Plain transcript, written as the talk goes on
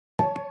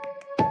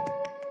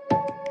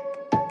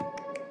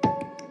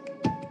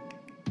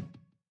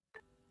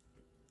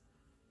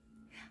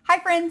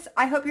friends,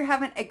 I hope you're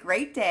having a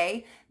great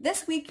day.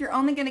 This week you're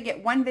only going to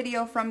get one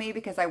video from me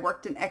because I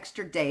worked an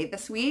extra day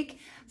this week.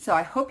 So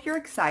I hope you're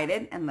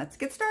excited and let's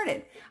get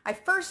started. I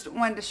first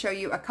wanted to show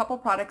you a couple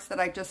products that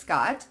I just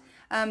got.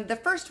 The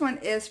first one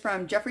is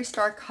from Jeffree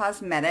Star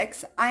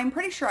Cosmetics. I'm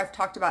pretty sure I've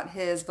talked about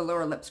his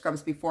velour lip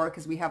scrubs before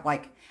because we have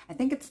I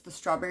think it's the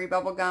strawberry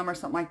bubble gum or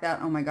something like that.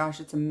 Oh my gosh,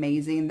 it's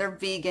amazing. They're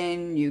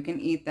vegan. You can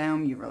eat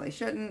them. You really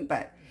shouldn't,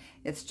 but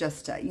it's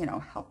just to,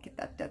 help get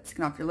that dead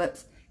skin off your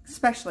lips,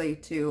 especially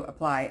to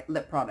apply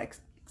lip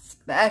products,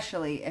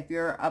 especially if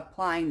you're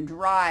applying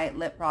dry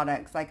lip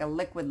products like a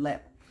liquid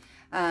lip.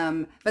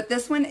 But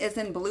this one is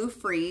in Blue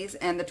Freeze,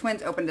 and the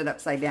twins opened it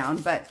upside down.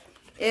 But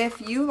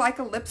if you like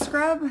a lip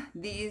scrub,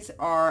 these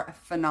are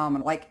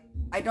phenomenal.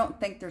 I don't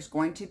think there's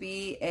going to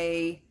be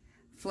a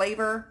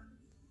flavor.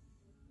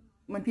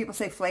 When people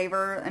say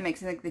flavor, it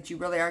makes me think that you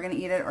really are going to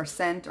eat it, or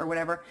scent or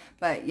whatever.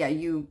 But yeah,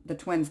 the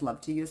twins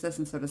love to use this,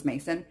 and so does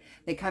Mason.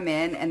 They come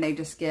in and they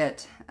just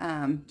get,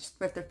 just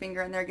put their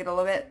finger in there, get a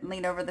little bit,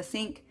 lean over the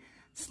sink,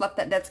 slough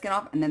that dead skin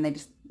off, and then they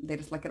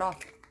just lick it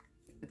off.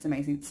 It's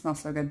amazing. It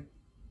smells so good.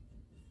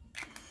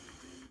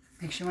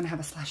 Makes you want to have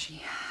a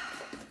slushie.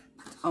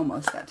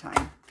 Almost that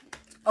time.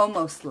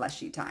 Almost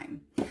slushy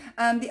time.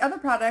 The other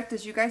product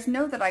is, you guys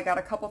know that I got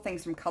a couple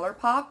things from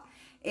ColourPop.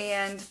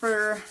 And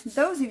for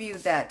those of you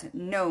that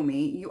know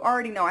me, you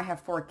already know I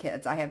have 4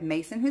 kids. I have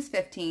Mason, who's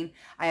 15.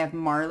 I have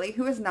Marley,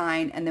 who is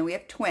 9. And then we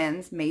have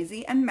twins,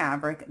 Maisie and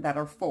Maverick, that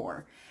are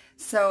 4.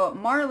 So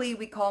Marley,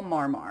 we call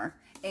Mar.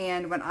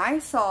 And when I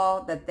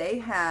saw that they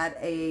had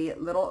a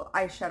little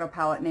eyeshadow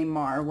palette named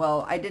Mar,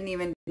 well, I didn't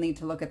even need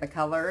to look at the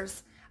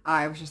colors.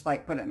 I was just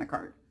like, put it in the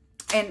cart.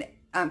 And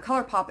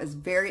ColourPop is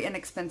very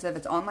inexpensive.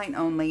 It's online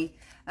only.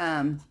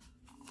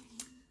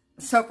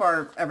 So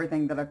far,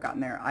 everything that I've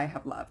gotten there, I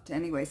have loved.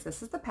 Anyways,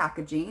 this is the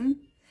packaging,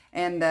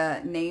 and the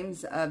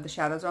names of the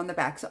shadows are on the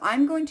back. So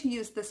I'm going to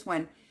use this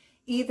one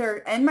either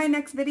in my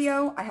next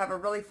video. I have a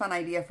really fun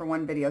idea for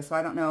one video, so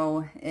I don't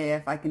know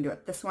if I can do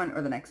it this one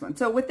or the next one.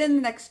 So within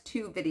the next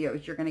 2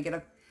 videos, you're going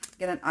to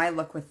get an eye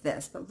look with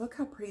this. But look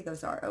how pretty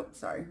those are. Oh,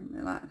 sorry. I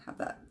may not have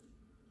that.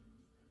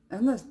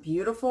 Aren't those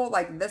beautiful?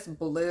 Like, this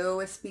blue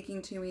is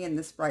speaking to me, and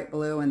this bright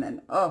blue, and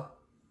then, oh,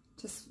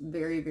 just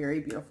very, very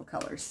beautiful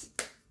colors.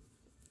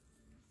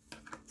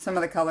 Some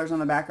of the colors on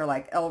the back are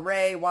like El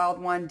Rey, Wild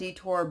One,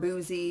 Detour,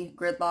 Boozy,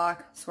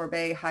 Gridlock,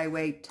 Sorbet,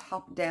 Highway,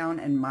 Top Down,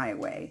 and My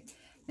Way.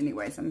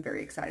 Anyways, I'm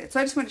very excited.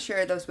 So I just want to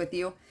share those with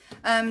you.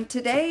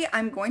 Today,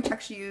 I'm going to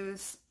actually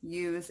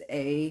use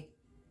a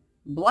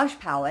blush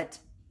palette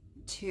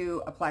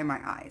to apply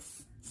my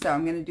eyes. So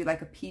I'm going to do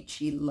like a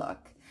peachy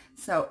look.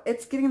 So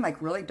it's getting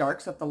like really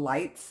dark. So if the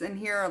lights in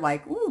here are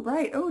like, ooh,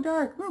 bright, ooh,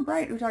 dark, ooh,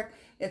 bright, ooh, dark,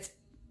 it's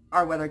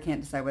our weather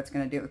can't decide what's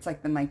going to do. It's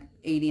like been like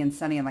 80 and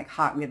sunny and like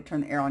hot. We had to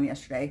turn the air on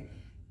yesterday.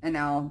 And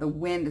now the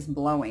wind is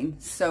blowing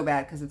so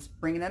bad because it's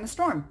bringing in a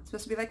storm. It's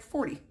supposed to be like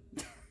 40.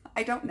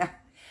 I don't know.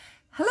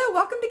 Hello,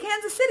 welcome to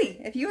Kansas City.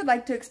 If you would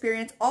like to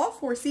experience all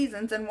 4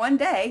 seasons in one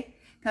day,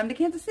 come to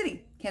Kansas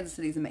City. Kansas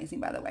City is amazing,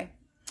 by the way.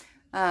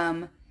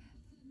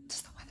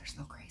 Just the weather's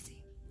so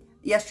crazy.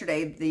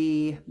 Yesterday,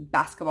 the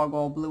basketball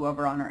goal blew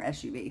over on our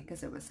SUV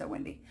because it was so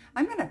windy.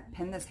 I'm going to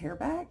pin this hair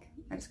back.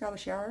 I just got out of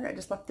the shower. I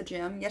just left the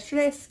gym.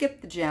 Yesterday I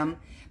skipped the gym,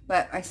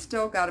 but I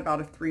still got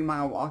about a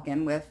 3-mile walk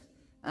in with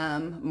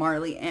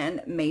Marley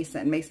and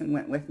Mason. Mason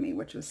went with me,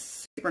 which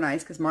was super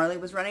nice because Marley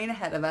was running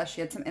ahead of us.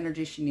 She had some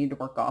energy she needed to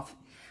work off.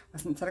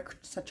 It wasn't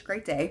such a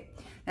great day.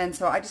 And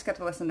so I just got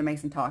to listen to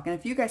Mason talk. And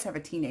if you guys have a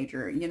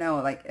teenager,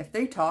 like if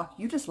they talk,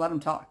 you just let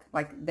them talk.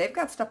 Like, they've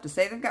got stuff to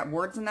say. They've got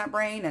words in that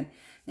brain and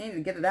they need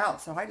to get it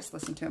out. So I just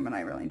listened to him and I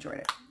really enjoyed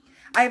it.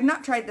 I have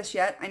not tried this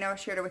yet. I know I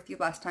shared it with you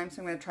last time,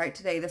 so I'm going to try it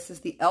today. This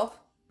is the e.l.f.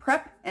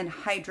 Prep and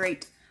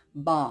Hydrate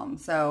Balm.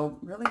 So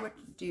really, what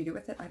do you do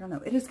with it? I don't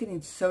know. It is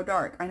getting so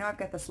dark. I know I've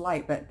got this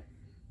light, but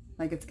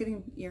like, it's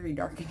getting eerie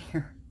dark in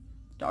here.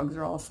 Dogs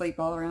are all asleep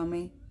all around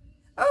me.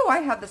 Oh, I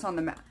have this on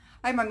the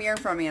I have my mirror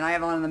in front of me and I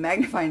have it on the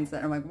magnifying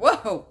set. I'm like,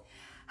 whoa.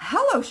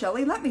 Hello,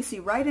 Shelly. Let me see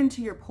right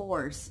into your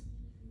pores.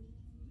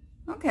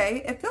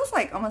 Okay. It feels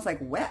like almost like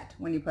wet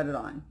when you put it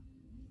on.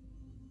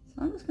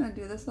 So I'm just going to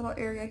do this little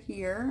area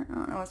here. I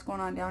don't know what's going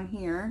on down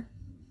here.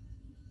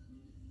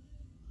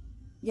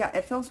 Yeah,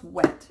 it feels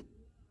wet.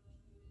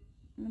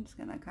 I'm just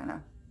going to kind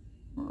of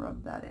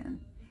rub that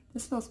in.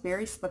 This feels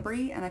very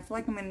slippery, and I feel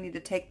like I'm going to need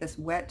to take this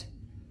wet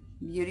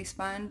beauty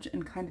sponge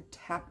and kind of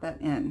tap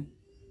that in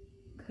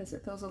because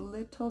it feels a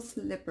little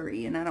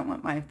slippery, and I don't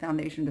want my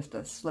foundation just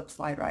to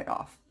slide right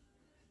off.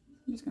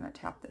 I'm just going to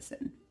tap this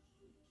in.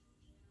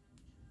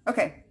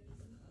 Okay.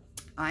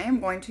 I am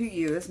going to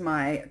use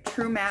my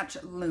True Match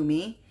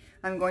Lumi.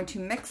 I'm going to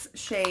mix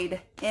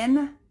shade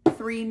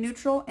N3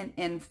 Neutral and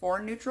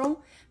N4 Neutral.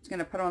 I'm just going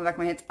to put it on the back of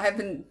my hands. I've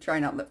been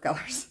trying out lip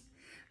colors.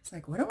 It's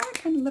like, what do I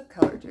kind of lip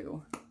color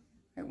do?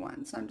 I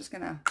want. So I'm just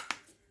going to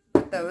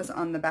put those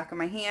on the back of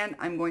my hand.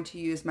 I'm going to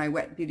use my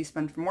wet beauty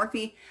sponge from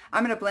Morphe.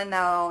 I'm going to blend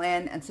that all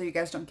in, and so you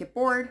guys don't get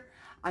bored,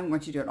 I'm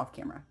going to do it off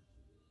camera.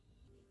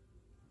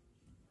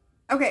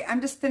 Okay,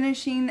 I'm just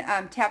finishing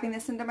tapping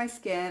this into my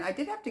skin. I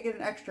did have to get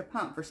an extra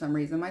pump for some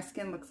reason. My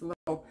skin looks a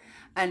little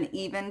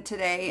uneven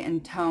today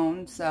in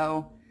tone,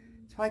 so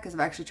it's probably because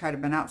I've actually tried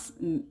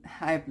to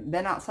I've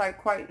been outside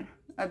quite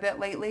a bit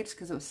lately just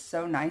because it was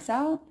so nice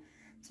out.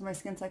 So my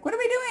skin's like, what are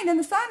we doing, in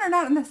the sun or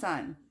not in the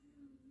sun?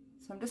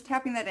 So I'm just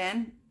tapping that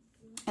in.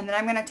 And then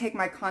I'm going to take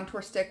my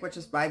contour stick, which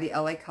is by the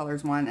LA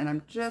Colors one, and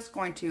I'm just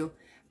going to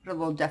put a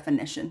little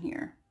definition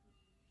here.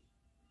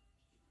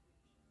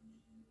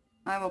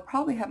 I will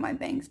probably have my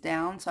bangs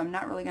down, so I'm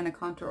not really going to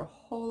contour a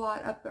whole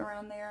lot up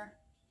around there.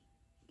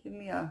 Give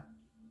me a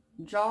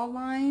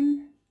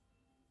jawline,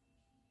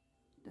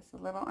 just a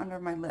little under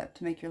my lip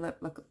to make your lip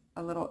look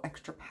a little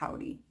extra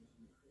pouty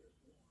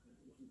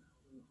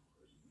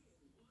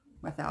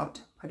without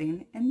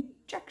putting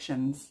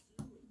injections.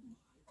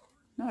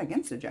 Not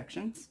against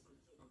injections.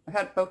 I've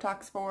had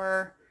Botox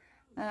for,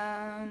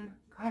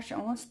 gosh,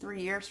 almost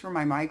 3 years for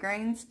my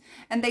migraines.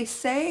 And they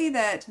say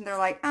that, they're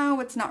like, oh,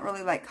 it's not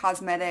really like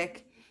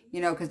cosmetic,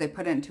 you know, because they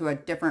put it into a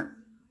different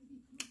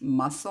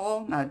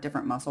muscle, not a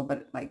different muscle,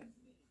 but like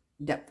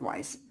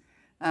depth-wise,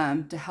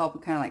 to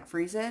help kind of like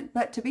freeze it.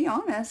 But to be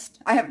honest,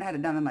 I haven't had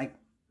it done in like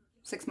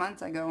 6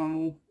 months. I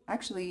go,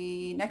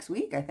 actually next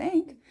week, I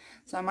think.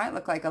 So I might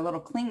look like a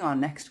little Klingon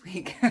next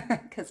week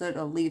because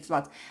it'll leave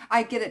spots.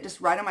 I get it just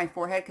right on my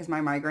forehead because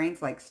my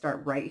migraines like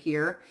start right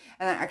here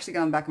and then actually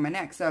go on the back of my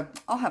neck. So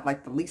I'll have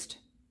like the least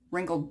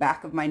wrinkled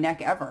back of my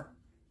neck ever,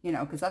 you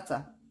know, because that's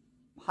a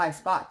high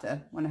spot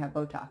to want to have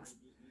Botox.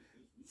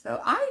 So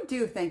I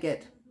do think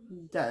it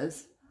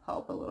does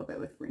help a little bit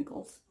with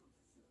wrinkles.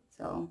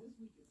 So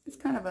it's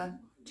kind of a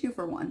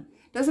 2-for-1.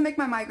 Doesn't make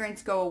my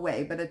migraines go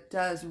away, but it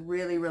does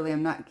really, really,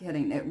 I'm not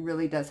kidding, it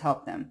really does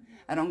help them.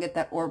 I don't get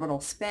that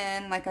orbital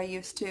spin like I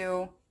used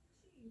to.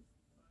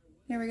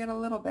 Here we get a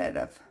little bit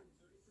of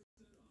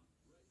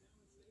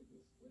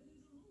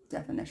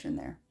definition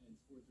there.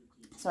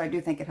 So I do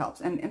think it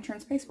helps, and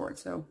insurance pays for it,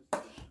 so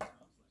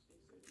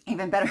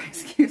even better,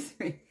 excuse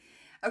me.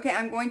 Okay,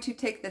 I'm going to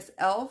take this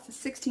e.l.f.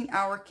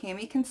 16-hour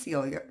Cami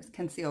Concealer.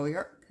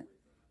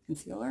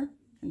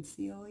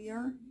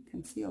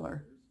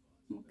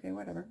 Okay,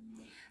 whatever.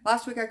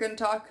 Last week I couldn't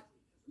talk.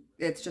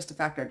 It's just a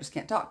fact, I just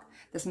can't talk.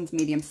 This one's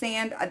medium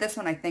sand. This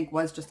one I think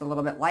was just a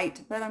little bit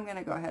light, but I'm going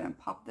to go ahead and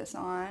pop this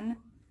on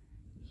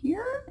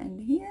here and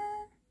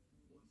here.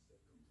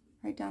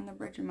 Right down the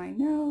bridge of my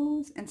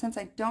nose. And since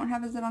I don't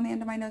have a zit on the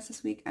end of my nose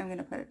this week, I'm going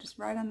to put it just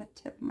right on the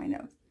tip of my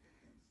nose.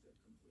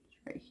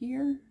 Right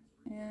here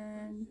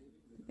and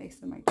the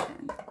base of my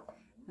chin.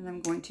 And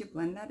I'm going to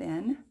blend that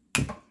in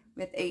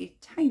with a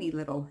tiny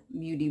little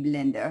beauty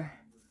blender.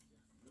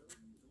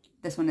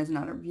 This one is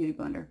not a beauty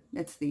blender.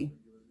 It's the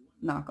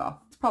knockoff.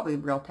 It's probably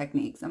Real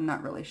Techniques. I'm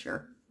not really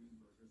sure.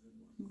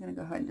 I'm going to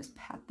go ahead and just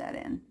pat that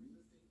in.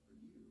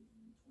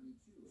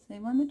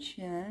 Same on the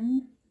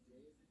chin.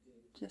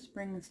 Just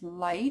brings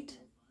light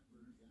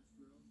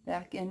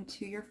back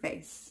into your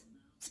face.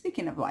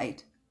 Speaking of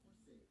light,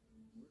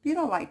 be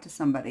a light to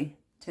somebody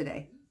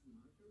today.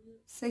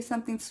 Say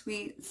something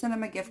sweet. Send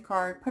them a gift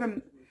card. Put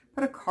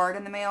a card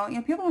in the mail. You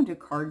know, people don't do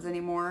cards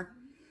anymore.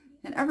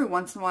 And every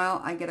once in a while,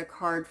 I get a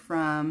card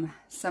from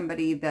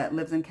somebody that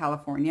lives in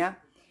California.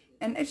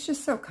 And it's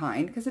just so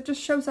kind because it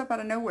just shows up out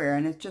of nowhere.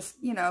 And it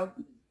just, you know,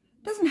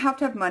 doesn't have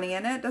to have money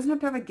in it. It doesn't have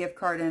to have a gift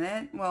card in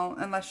it. Well,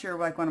 unless you're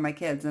like one of my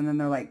kids and then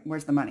they're like,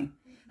 where's the money?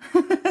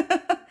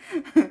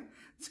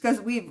 It's because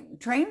we've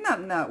trained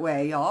them that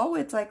way, y'all.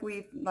 It's like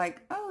we've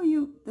like,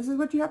 oh, this is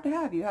what you have to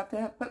have. You have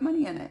to put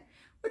money in it.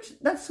 Which,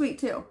 that's sweet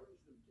too.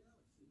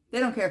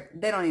 They don't care.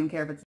 They don't even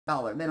care if it's a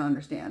dollar. They don't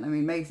understand. I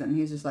mean, Mason,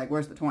 he's just like,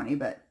 where's the 20?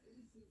 But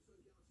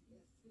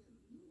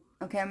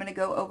okay, I'm going to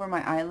go over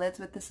my eyelids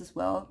with this as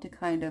well to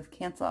kind of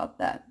cancel out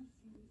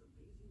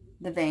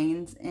the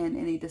veins and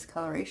any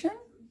discoloration.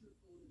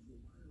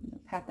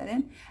 Pat that in.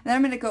 And then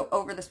I'm going to go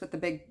over this with the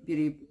big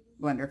beauty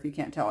blender. If you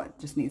can't tell, it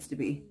just needs to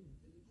be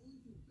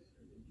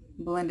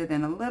blended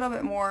in a little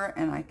bit more,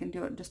 and I can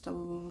do it just a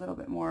little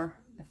bit more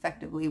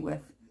effectively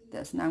with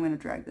this. Now I'm going to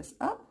drag this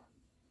up.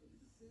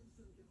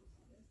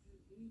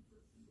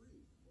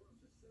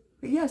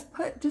 But yes,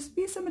 just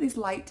be somebody's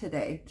light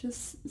today.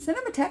 Just send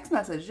them a text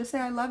message. Just say,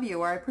 I love you,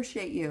 or I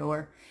appreciate you,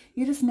 or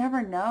you just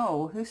never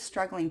know who's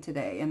struggling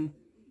today. And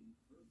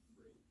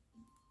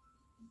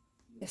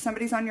if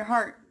somebody's on your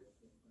heart,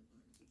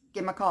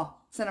 give them a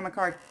call. Send them a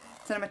card.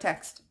 Send them a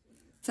text.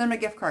 Send them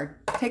a gift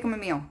card. Take them a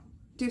meal.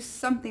 Do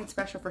something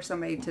special for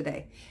somebody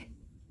today.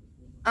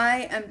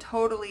 I am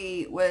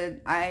totally,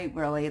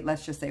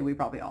 let's just say we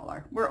probably all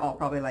are. We're all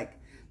probably like,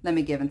 let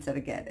me give instead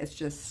of get. It's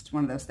just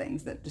one of those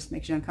things that just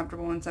makes you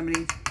uncomfortable when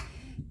somebody's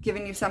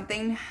giving you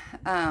something.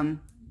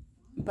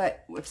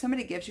 But if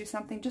somebody gives you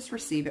something, just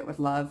receive it with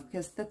love,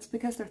 because that's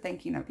because they're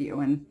thinking of you,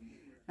 and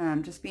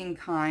just being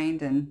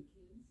kind, and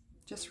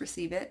just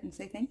receive it and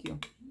say thank you.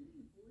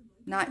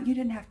 Not, you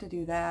didn't have to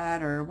do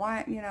that, or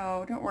why, you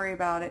know, don't worry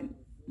about it.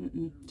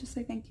 Just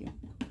say thank you.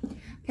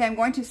 Okay, I'm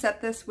going to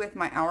set this with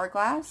my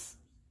Hourglass.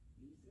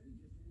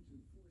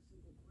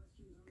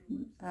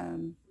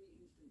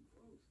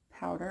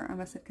 Powder. I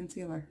must have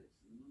concealer.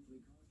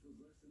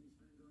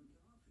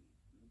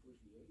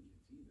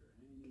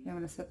 I'm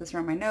going to set this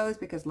around my nose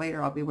because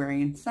later I'll be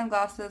wearing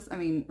sunglasses. I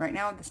mean, right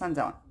now the sun's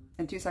out.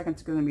 In 2 seconds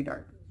it's going to be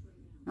dark.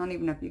 I don't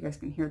even know if you guys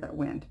can hear that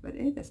wind, but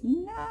it is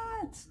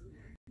nuts.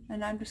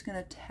 And I'm just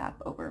going to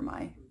tap over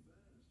my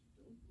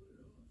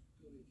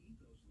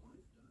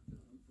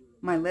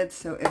lid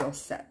so it'll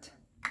set.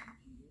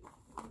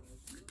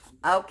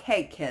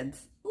 Okay,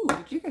 kids. Ooh,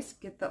 did you guys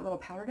get that little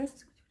powder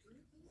dust?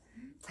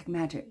 It's like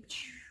magic.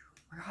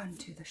 We're on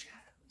to the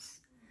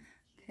shadows.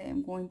 Okay,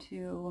 I'm going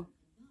to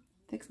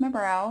fix my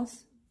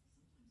brows.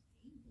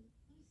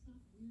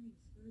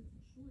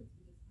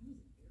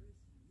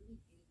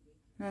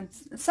 And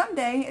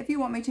someday, if you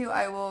want me to,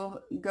 I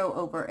will go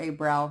over a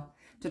brow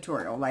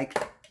tutorial, like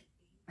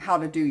how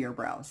to do your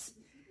brows.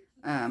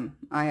 I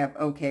have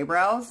okay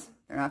brows.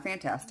 They're not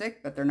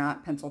fantastic, but they're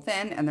not pencil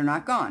thin and they're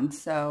not gone.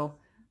 So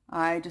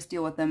I just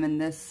deal with them in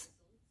this,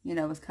 you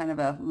know, it's kind of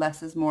a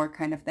less is more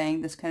kind of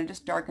thing. This kind of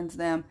just darkens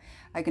them.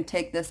 I can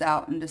take this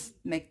out and just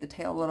make the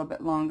tail a little bit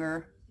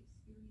longer.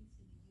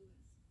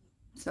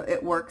 So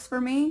it works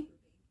for me.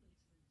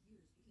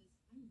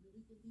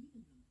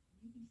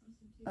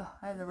 Oh,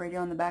 I have the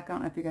radio in the back. I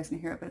don't know if you guys can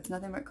hear it, but it's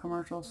nothing but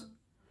commercials.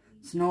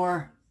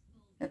 Snore.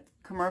 If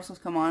commercials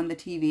come on the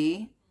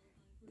TV,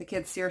 the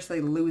kids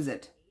seriously lose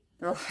it.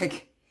 They're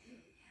like,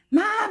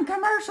 Mom,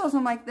 commercials.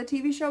 I'm like, the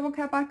TV show will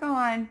come back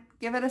on.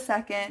 Give it a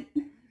second.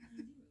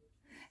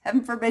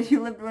 Heaven forbid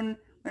you lived when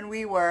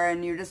we were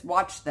and you just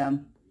watched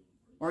them.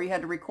 Or you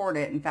had to record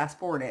it and fast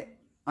forward it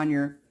on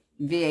your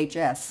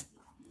VHS.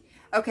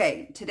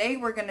 Okay, today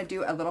we're going to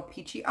do a little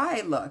peachy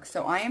eye look.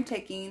 So I am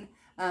taking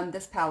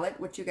this palette,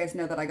 which you guys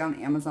know that I got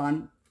on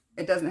Amazon.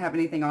 It doesn't have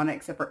anything on it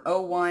except for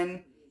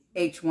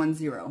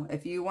 01H10.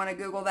 If you want to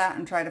Google that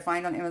and try to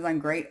find on Amazon,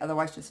 great.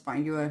 Otherwise, just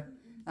find you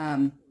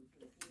a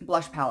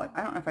blush palette.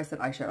 I don't know if I said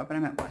eyeshadow, but I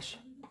meant blush.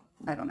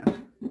 I don't know.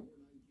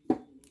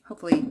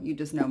 Hopefully you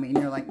just know me and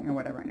you're like, oh,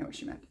 whatever, I know what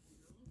she meant.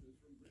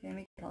 Okay, let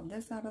me get all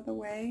this out of the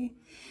way.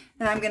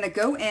 And I'm going to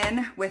go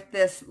in with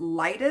this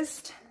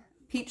lightest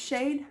peach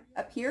shade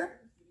up here.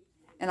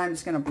 And I'm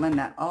just going to blend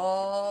that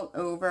all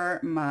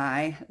over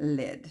my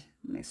lid.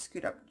 Let me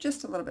scoot up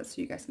just a little bit so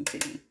you guys can see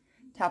me.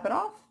 Tap it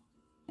off.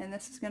 And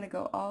this is going to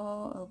go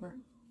all over.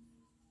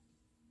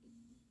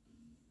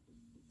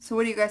 So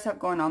what do you guys have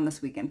going on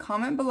this weekend?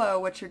 Comment below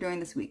what you're doing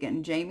this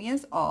weekend. Jamie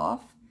is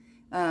off.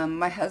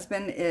 My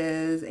husband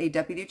is a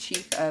deputy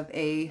chief of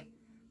a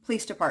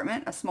police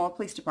department, a small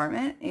police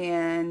department.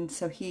 And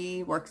so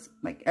he works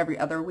like every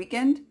other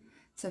weekend.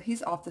 So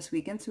he's off this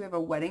weekend. So we have a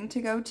wedding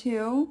to go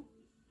to.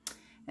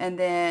 And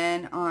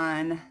then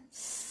on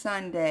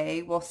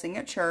Sunday, we'll sing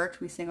at church.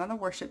 We sing on the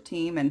worship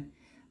team,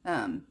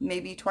 and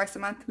maybe twice a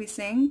month we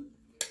sing.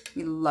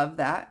 We love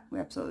that. We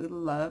absolutely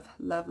love,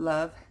 love,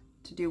 love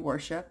to do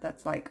worship.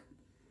 That's like,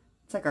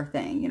 it's like our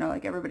thing, you know,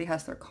 like everybody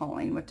has their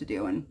calling, what to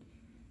do. And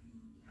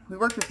we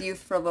worked with youth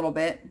for a little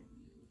bit.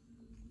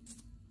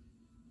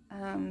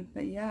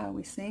 But yeah,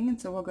 we sing, and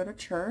so we'll go to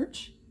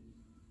church.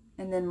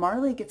 And then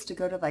Marley gets to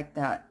go to like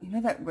that, you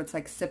know, that what's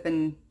like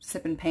sipping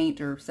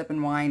paint or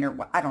sipping wine or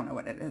what, I don't know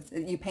what it is.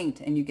 You paint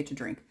and you get to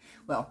drink.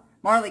 Well,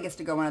 Marley gets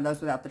to go one of those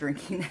without the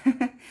drinking.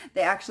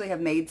 They actually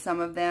have made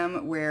some of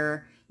them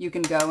where you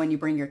can go and you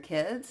bring your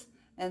kids.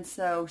 And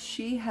so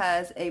she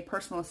has a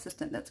personal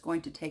assistant that's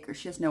going to take her.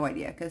 She has no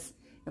idea, because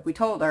if we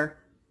told her,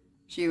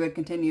 she would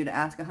continue to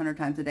ask 100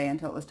 times a day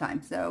until it was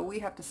time. So we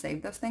have to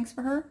save those things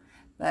for her.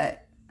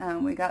 But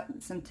we got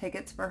some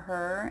tickets for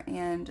her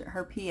and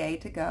her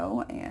PA to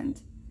go, and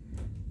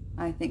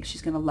I think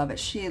she's going to love it.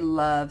 She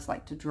loves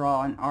like to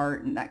draw and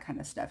art and that kind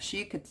of stuff.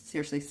 She could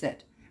seriously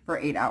sit for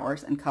 8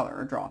 hours and color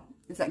or draw.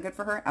 Is that good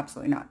for her?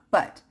 Absolutely not.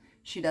 But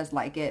she does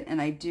like it,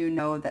 and I do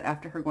know that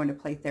after her going to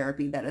play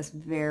therapy, that is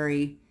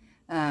very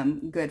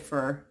good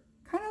for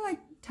kind of like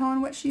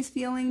telling what she's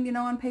feeling, you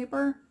know, on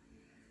paper.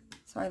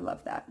 So I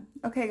love that.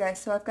 Okay,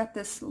 guys, so I've got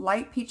this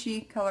light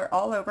peachy color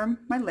all over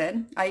my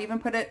lid. I even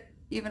put it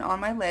even on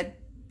my lid.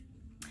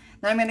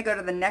 Then I'm going to go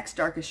to the next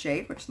darkest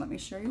shade, which let me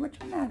show you which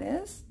one that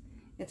is.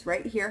 It's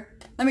right here.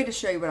 Let me just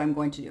show you what I'm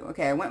going to do.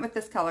 Okay, I went with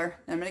this color.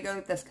 I'm going to go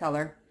with this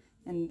color.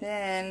 And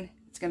then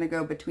it's going to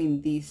go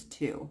between these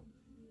two.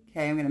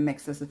 Okay, I'm going to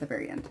mix this at the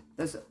very end.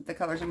 Those are the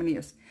colors I'm going to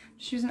use.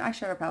 Just use an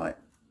eyeshadow palette.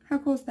 How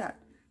cool is that?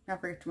 I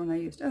forget which one I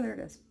used. Oh, there it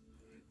is.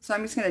 So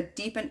I'm just going to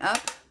deepen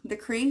up the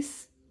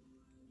crease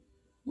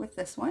with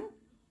this one.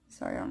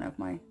 Sorry, I don't know if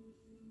my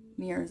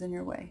mirror is in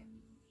your way.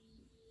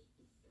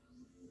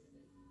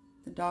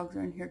 The dogs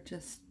are in here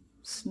just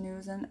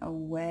snoozing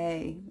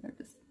away. They're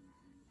just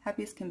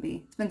happy as can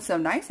be. It's been so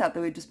nice out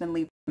that we've just been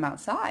leaving them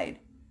outside.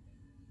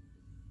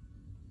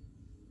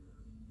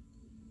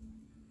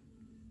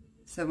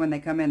 So when they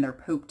come in, they're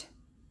pooped.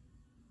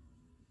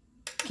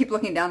 Keep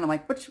looking down. I'm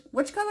like,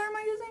 which color am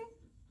I using?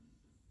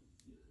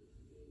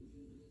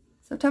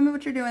 So tell me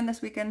what you're doing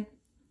this weekend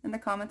in the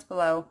comments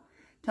below.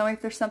 Tell me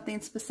if there's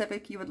something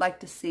specific you would like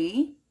to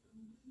see.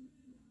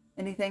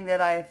 Anything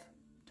that I've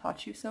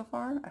taught you so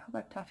far. I hope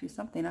I've taught you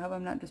something. I hope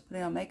I'm not just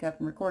putting on makeup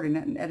and recording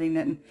it and editing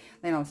it and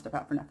laying all this stuff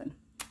out for nothing.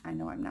 I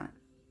know I'm not.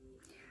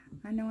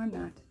 I know I'm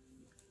not.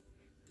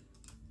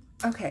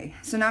 Okay,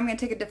 so now I'm going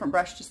to take a different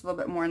brush, just a little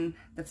bit more,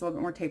 that's a little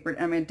bit more tapered,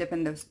 and I'm going to dip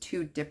in those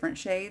two different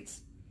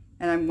shades,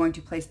 and I'm going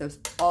to place those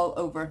all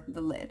over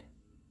the lid.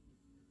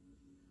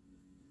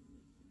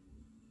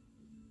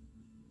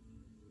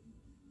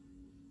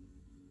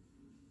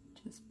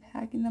 Just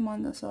packing them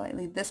on those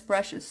lightly. This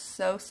brush is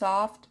so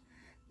soft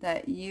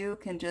that you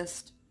can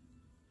just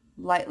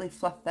lightly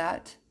fluff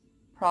that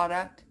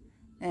product,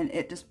 and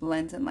it just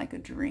blends in like a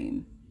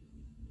dream.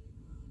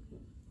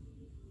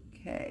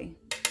 Okay.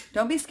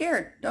 Don't be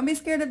scared. Don't be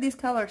scared of these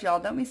colors, y'all.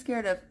 Don't be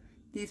scared of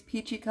these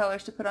peachy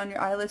colors to put on your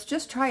eyelids.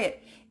 Just try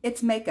it.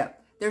 It's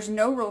makeup. There's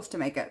no rules to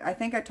makeup. I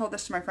think I told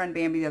this to my friend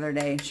Bambi the other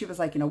day, and she was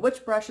like, you know,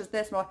 which brush is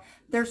this? Well,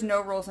 there's no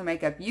rules in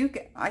makeup.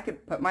 I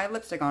could put my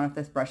lipstick on with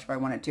this brush if I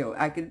wanted to.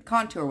 I could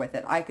contour with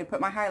it. I could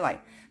put my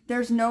highlight.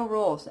 There's no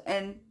rules.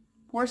 And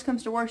worst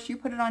comes to worst, you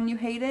put it on, you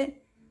hate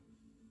it,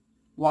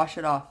 wash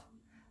it off.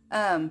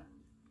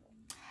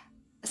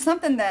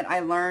 Something that I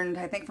learned,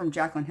 I think, from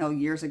Jaclyn Hill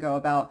years ago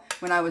about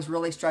when I was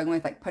really struggling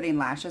with like putting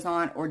lashes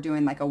on or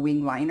doing like a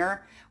wing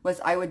liner was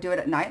I would do it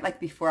at night, like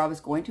before I was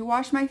going to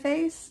wash my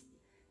face,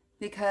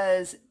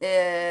 because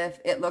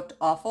if it looked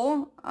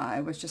awful,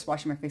 I was just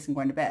washing my face and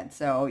going to bed.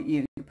 So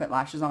you put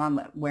lashes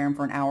on, wear them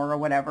for an hour or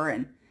whatever,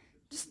 and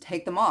just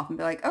take them off and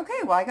be like, okay,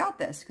 well, I got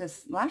this,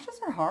 because lashes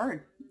are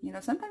hard. You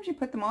know, sometimes you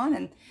put them on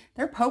and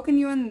they're poking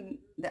you in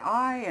the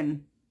eye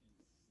and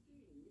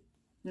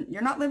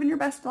you're not living your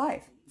best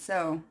life.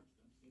 So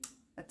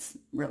that's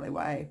really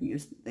why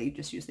they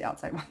just use the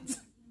outside ones.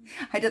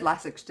 I did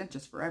lash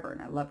extensions forever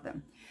and I love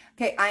them.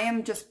 Okay,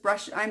 I'm just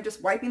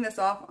wiping this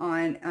off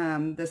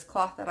on this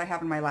cloth that I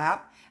have in my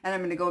lap, and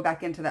I'm going to go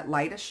back into that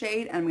lightest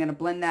shade and I'm going to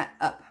blend that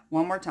up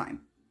one more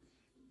time.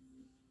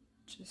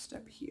 Just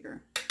up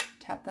here.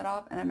 Tap that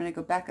off, and I'm going to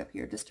go back up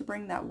here just to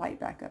bring that light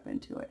back up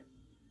into it.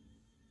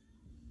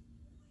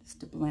 Just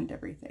to blend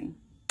everything.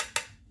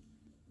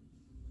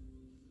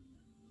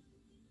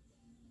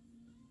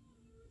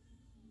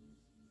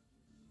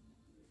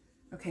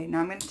 Okay, now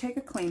I'm going to take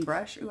a clean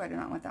brush. Ooh, I do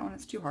not want that one.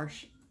 It's too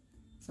harsh.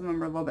 Some of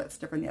them are a little bit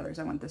stiffer than the others.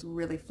 I want this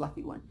really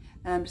fluffy one.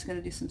 And I'm just going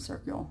to do some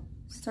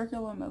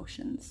circular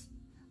motions.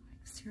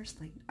 Like,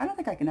 seriously, I don't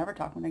think I can ever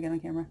talk when I get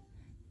on camera.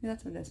 Maybe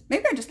that's what it is.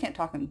 Maybe I just can't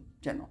talk in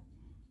general.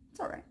 It's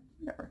all right.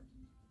 Whatever.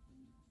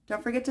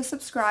 Don't forget to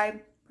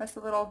subscribe. Press the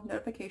little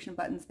notification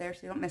buttons there so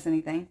you don't miss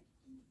anything.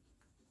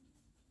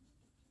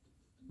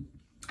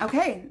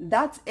 Okay,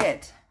 that's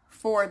it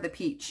for the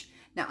peach.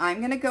 Now I'm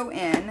going to go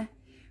in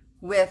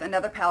with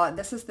another palette.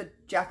 This is the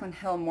Jaclyn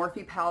Hill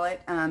Morphe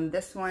palette.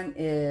 This one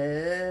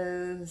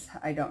is,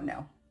 I don't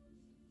know.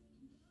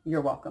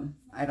 You're welcome.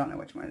 I don't know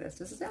which one it is.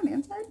 Does it say on the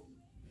inside?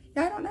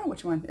 Yeah, I don't know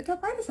which one.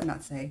 Why does it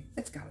not say?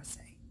 It's got to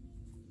say.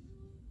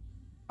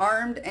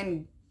 Armed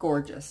and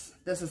Gorgeous.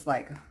 This is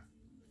like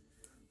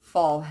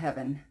fall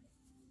heaven.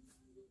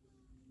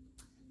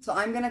 So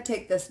I'm going to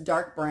take this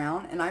dark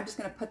brown and I'm just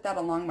going to put that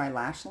along my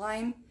lash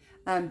line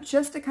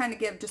just to kind of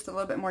give just a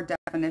little bit more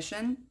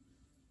definition.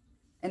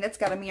 And it's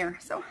got a mirror.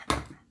 So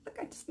look,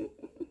 I just do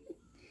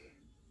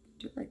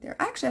it right there.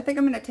 Actually, I think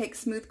I'm going to take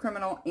Smooth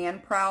Criminal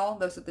and Prowl.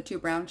 Those are the two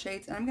brown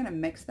shades. And I'm going to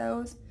mix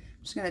those.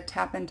 I'm just going to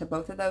tap into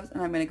both of those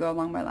and I'm going to go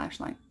along my lash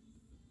line.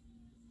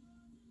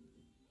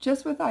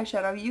 Just with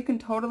eyeshadow. You can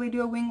totally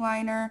do a wing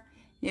liner.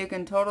 You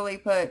can totally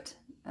put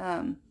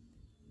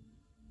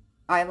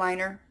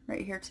eyeliner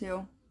right here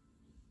too.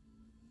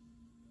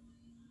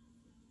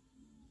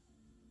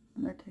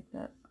 I'm going to take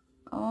that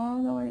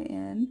all the way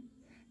in,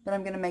 but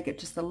I'm going to make it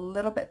just a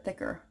little bit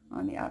thicker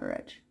on the outer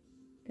edge.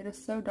 It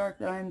is so dark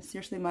that I'm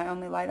seriously, my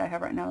only light I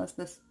have right now is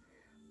this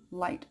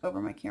light over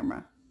my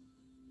camera.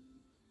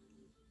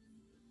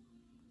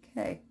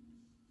 Okay.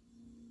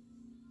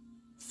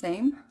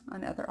 Same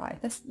on the other eye.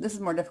 This is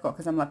more difficult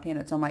because I'm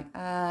left-handed, so I'm like,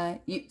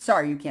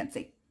 sorry, you can't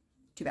see.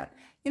 Too bad.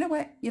 You know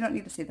what? You don't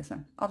need to see this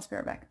one. I'll just bear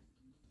it back.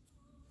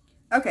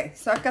 Okay,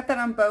 so I've got that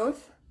on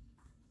both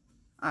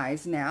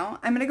eyes now.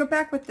 I'm going to go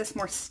back with this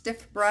more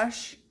stiff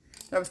brush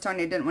that I was telling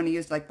you I didn't want to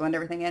use to like blend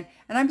everything in.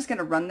 And I'm just going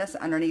to run this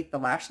underneath the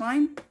lash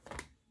line.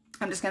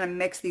 I'm just going to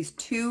mix these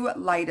two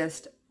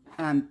lightest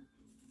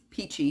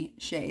peachy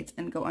shades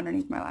and go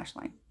underneath my lash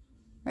line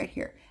right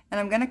here. And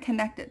I'm going to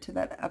connect it to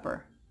that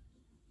upper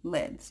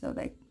lid so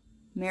they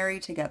marry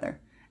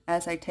together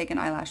as I take an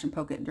eyelash and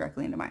poke it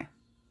directly into my eye.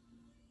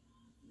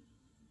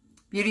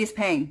 Beauty is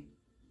pain.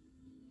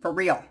 For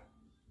real.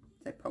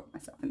 As I poke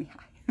myself in the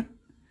eye.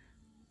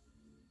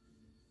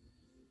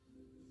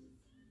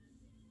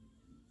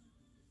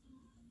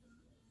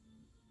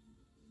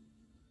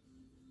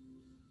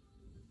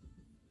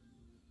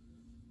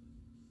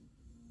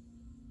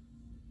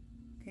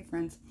 Okay,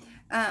 friends.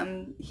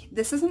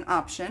 This is an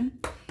option.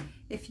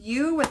 If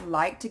you would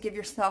like to give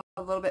yourself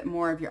a little bit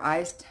more of your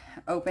eyes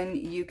open,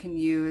 you can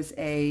use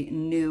a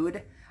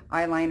nude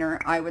eyeliner.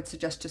 I would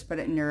suggest just put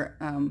it in your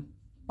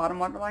bottom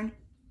waterline.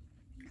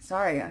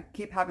 Sorry, I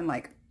keep having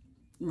like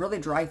really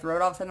dry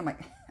throat all of a sudden. I'm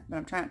like, but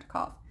I'm trying not to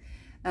cough.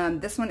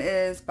 This one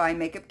is by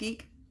Makeup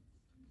Geek.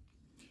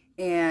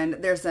 And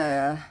there's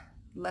a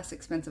less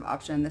expensive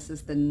option. This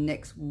is the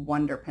NYX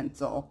Wonder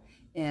Pencil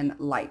in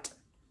light.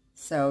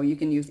 So you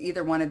can use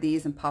either one of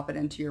these and pop it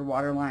into your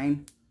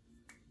waterline.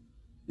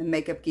 The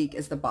Makeup Geek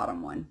is the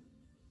bottom one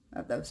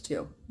of those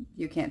two.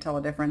 You can't tell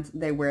a difference.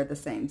 They wear the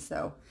same.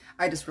 So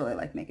I just really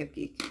like Makeup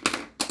Geek.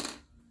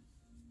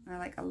 I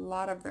like a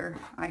lot of their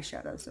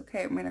eyeshadows.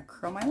 Okay, I'm going to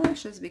curl my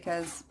lashes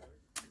because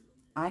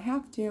I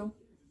have to.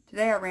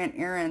 Today I ran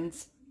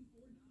errands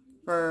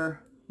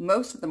for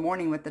most of the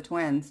morning with the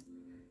twins.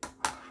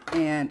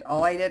 And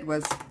all I did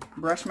was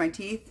brush my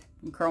teeth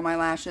and curl my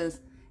lashes.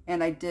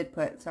 And I did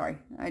put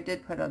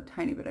a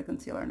tiny bit of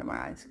concealer into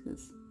my eyes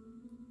because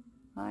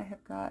I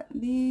have got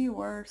the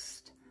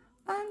worst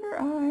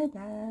under eye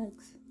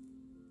bags.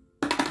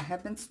 I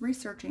have been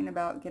researching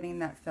about getting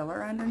that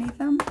filler underneath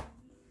them.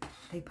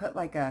 They put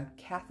like a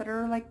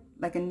catheter,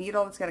 like a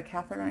needle that's got a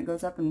catheter and it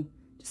goes up and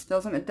just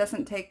fills them. It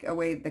doesn't take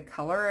away the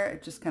color.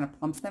 It just kind of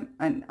plumps them.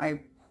 And I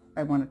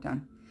want it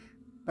done,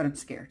 but I'm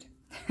scared.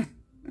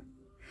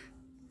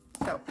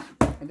 So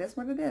it is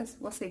what it is.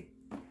 We'll see.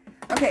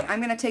 Okay, I'm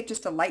going to take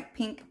just a light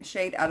pink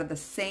shade out of the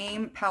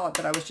same palette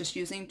that I was just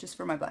using just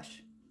for my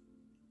blush.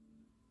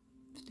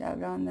 Stab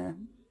it on the...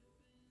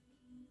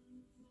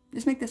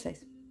 Just make this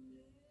face.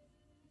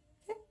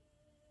 Okay.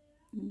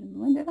 And then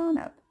blend it on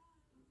up.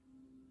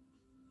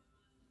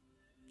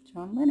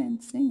 John Lennon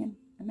singing.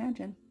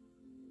 Imagine.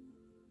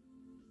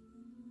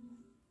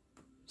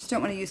 Just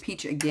don't want to use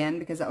peach again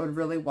because that would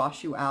really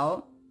wash you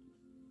out.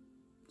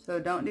 So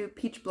don't do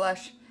peach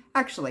blush.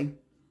 Actually,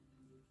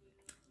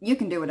 you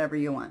can do whatever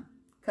you want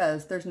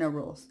because there's no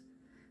rules.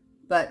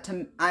 But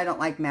I don't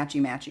like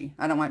matchy-matchy.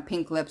 I don't want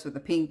pink lips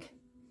with pink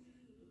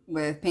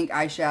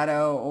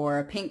eyeshadow or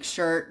a pink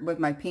shirt with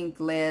my pink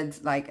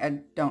lids. Like,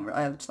 I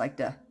just like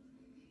to,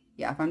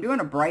 yeah, if I'm doing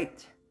a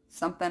bright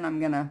something,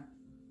 I'm going to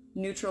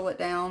neutral it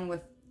down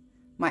with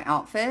my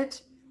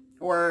outfit.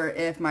 Or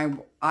if my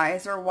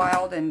eyes are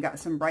wild and got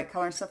some bright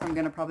color and stuff, I'm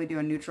going to probably do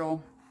a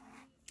neutral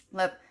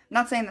lip. I'm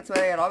not saying that's the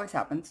way it always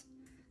happens,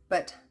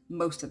 but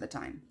most of the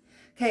time.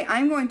 Okay,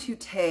 I'm going to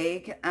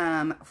take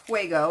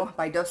Fuego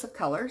by Dose of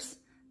Colors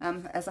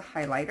as a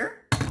highlighter.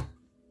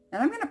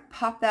 And I'm going to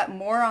pop that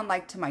more on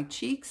like to my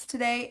cheeks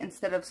today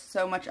instead of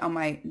so much on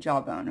my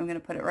jawbone. I'm going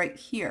to put it right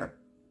here.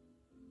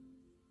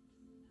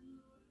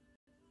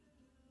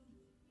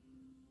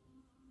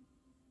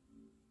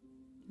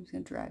 I'm just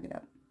going to drag it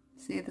up.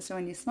 See this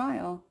when you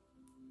smile,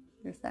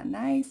 there's that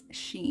nice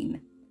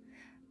sheen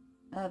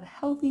of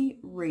healthy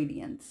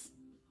radiance.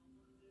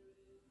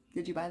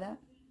 Did you buy that?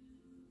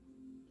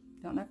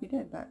 Don't know if you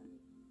did, but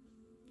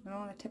I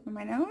on the tip of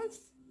my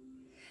nose.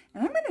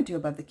 And I'm going to do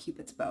above the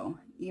Cupid's bow,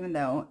 even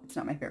though it's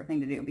not my favorite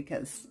thing to do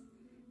because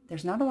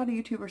there's not a lot of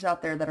YouTubers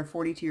out there that are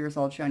 42 years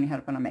old showing you how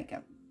to put on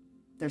makeup.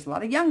 There's a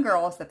lot of young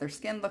girls that their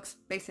skin looks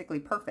basically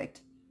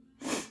perfect.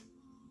 So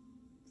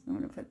I'm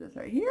going to put this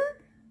right here.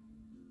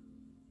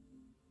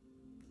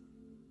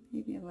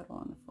 Maybe a little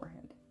on the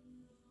forehead.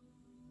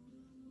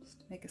 Just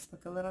to make us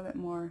look a little bit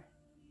more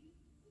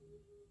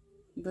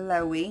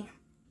glowy.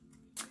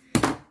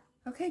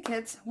 Okay,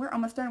 kids, we're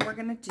almost done. We're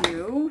going to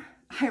do...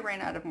 I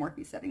ran out of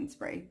Morphe setting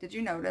spray. Did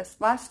you notice?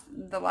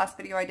 The last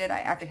video I did, I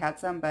actually had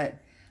some,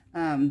 but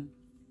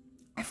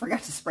I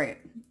forgot to spray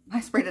it.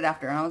 I sprayed it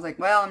after, and I was like,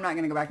 well, I'm not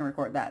going to go back and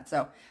record that.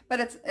 So, but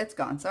it's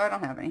gone, so I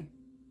don't have any.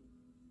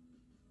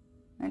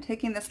 I'm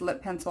taking this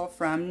lip pencil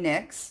from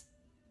NYX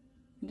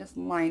and just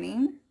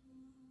lining.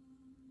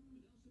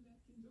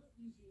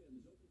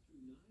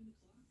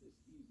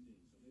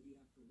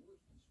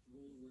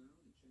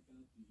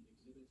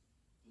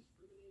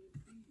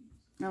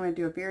 I'm going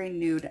to do a very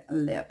nude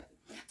lip.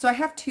 So I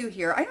have two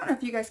here. I don't know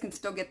if you guys can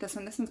still get this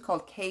one. This one's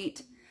called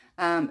Kate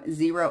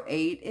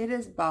 08. It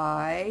is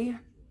by,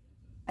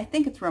 I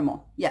think it's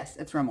Rimmel. Yes,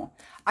 it's Rimmel.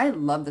 I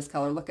love this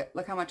color.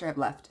 Look how much I have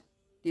left.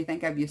 Do you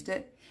think I've used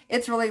it?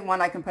 It's really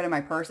one I can put in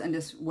my purse and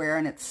just wear,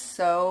 and it's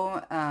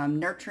so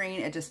nurturing.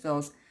 It just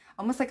feels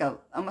almost like a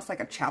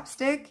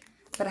chapstick,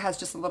 but it has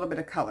just a little bit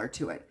of color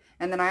to it.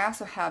 And then I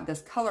also have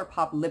this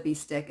ColourPop lippy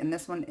stick, and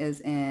this one is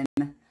in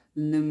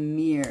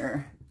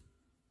Lumiere.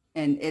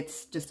 And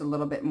it's just a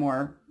little bit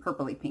more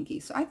purpley pinky.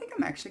 So I think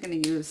I'm actually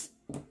going to use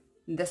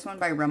this one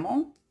by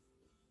Rimmel.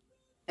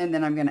 And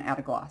then I'm going to add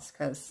a gloss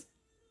because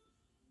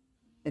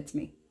it's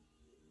me.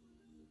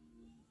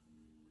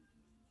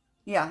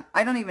 Yeah,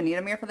 I don't even need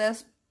a mirror for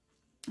this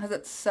because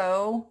it's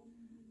so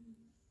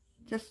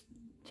just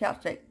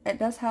chapstick. It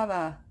does have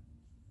a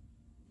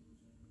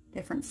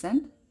different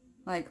scent,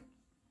 like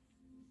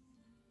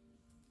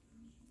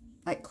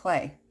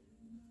clay.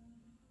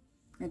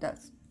 It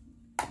does.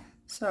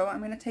 So I'm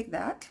going to take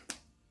that.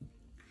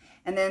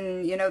 And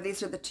then, you know,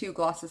 these are the two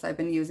glosses I've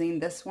been using.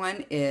 This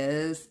one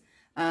is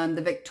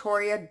the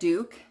Victoria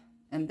Duke,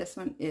 and this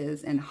one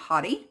is in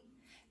Hottie.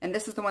 And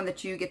this is the one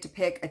that you get to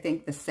pick, I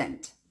think, the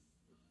scent.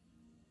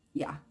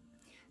 Yeah.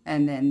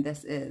 And then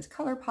this is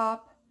ColourPop.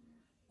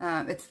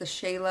 It's the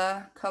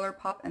Shayla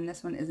ColourPop, and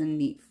this one is a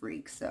Neat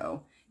Freak.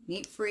 So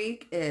Neat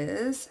Freak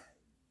is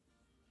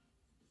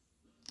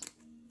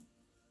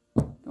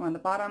the one on the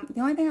bottom.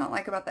 The only thing I don't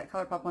like about that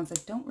ColourPop one is I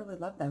don't really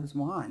love those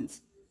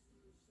wands.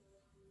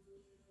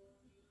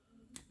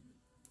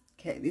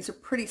 Okay, these are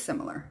pretty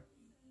similar.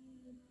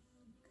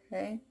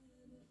 Okay.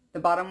 The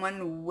bottom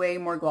one, way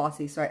more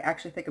glossy, so I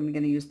actually think I'm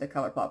going to use the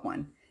ColourPop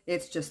one.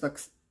 It just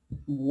looks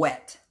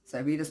wet. So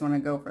if you just want to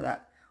go for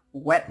that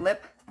wet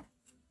lip,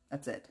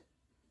 that's it.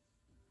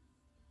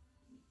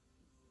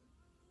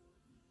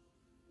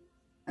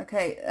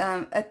 Okay,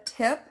 a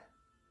tip,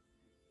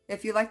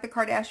 if you like the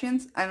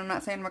Kardashians, I'm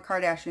not saying I'm a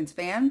Kardashians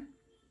fan,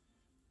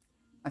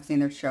 I've seen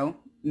their show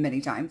many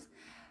times,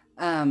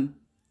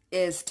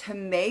 is to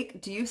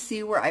make, do you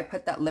see where I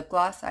put that lip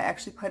gloss? I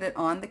actually put it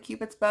on the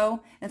Cupid's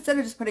bow. Instead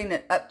of just putting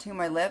it up to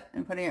my lip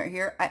and putting it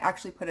here, I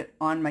actually put it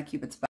on my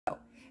Cupid's bow.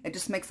 It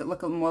just makes it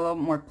look a little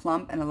more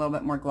plump and a little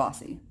bit more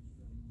glossy.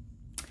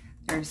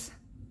 There's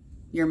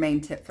your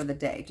main tip for the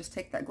day. Just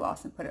take that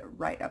gloss and put it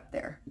right up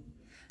there.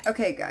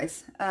 Okay,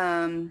 guys,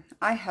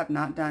 I have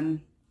not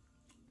done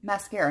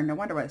mascara. No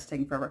wonder why it's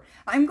taking forever.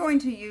 I'm going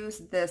to use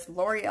this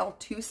L'Oreal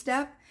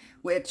two-step,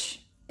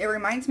 which it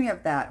reminds me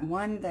of that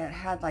one that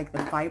had like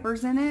the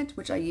fibers in it,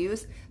 which I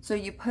use. So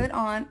you put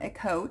on a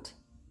coat,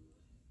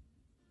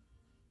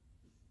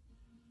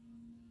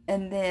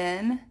 and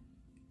then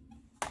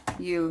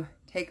you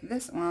take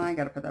this. Well, I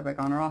got to put that back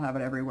on or I'll have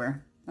it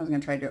everywhere. I was going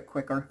to try to do it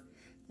quicker,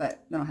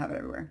 but then I'll have it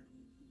everywhere.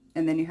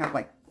 And then you have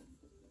like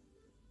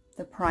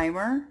the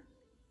primer.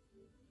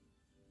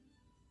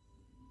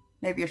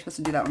 Maybe you're supposed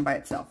to do that one by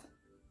itself,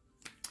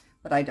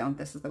 but I don't.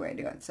 This is the way I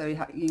do it. So you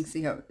can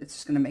see how it's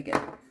just going to make it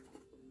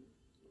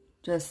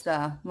just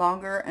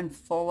longer and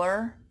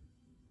fuller.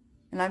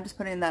 And I'm just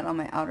putting that on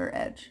my outer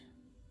edge.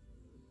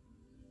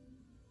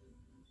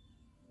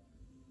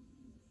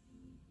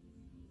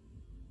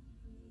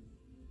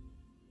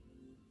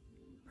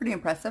 Pretty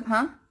impressive,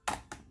 huh?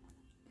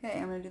 Okay,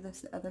 I'm going to do this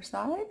the other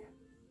side.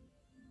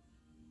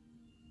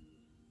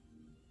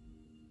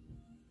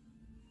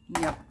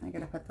 Yep, I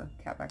gotta put the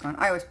cap back on.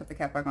 I always put the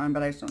cap back on,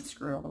 but I just don't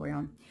screw it all the way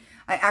on.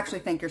 I actually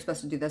think you're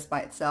supposed to do this by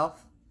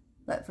itself,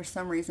 but for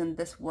some reason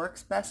this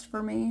works best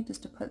for me,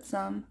 just to put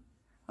a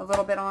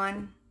little bit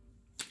on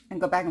and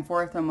go back and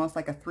forth, almost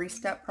like a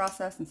 3-step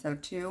process instead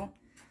of 2.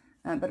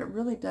 But it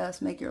really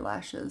does make your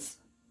lashes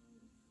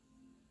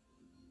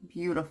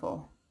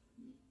beautiful.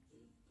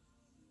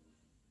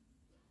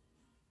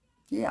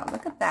 Yeah,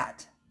 look at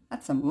that.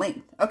 That's some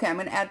length. Okay, I'm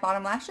gonna add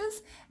bottom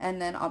lashes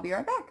and then I'll be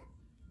right back.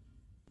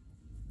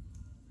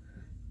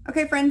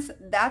 Okay, friends,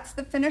 that's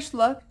the finished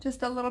look.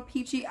 Just a little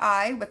peachy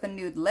eye with a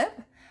nude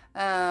lip.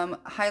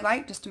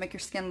 Highlight just to make your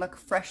skin look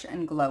fresh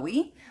and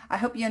glowy. I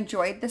hope you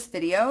enjoyed this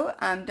video.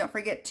 Don't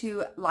forget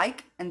to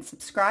like and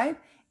subscribe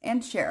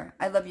and share.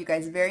 I love you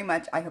guys very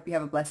much. I hope you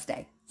have a blessed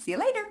day. See you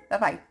later.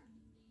 Bye-bye.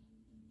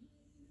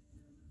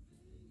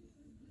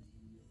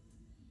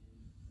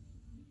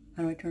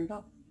 How do I turn it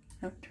off?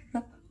 How do I turn it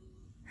off?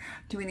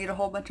 Do we need a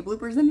whole bunch of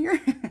bloopers in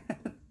here?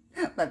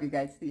 Love you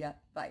guys. See ya.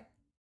 Bye.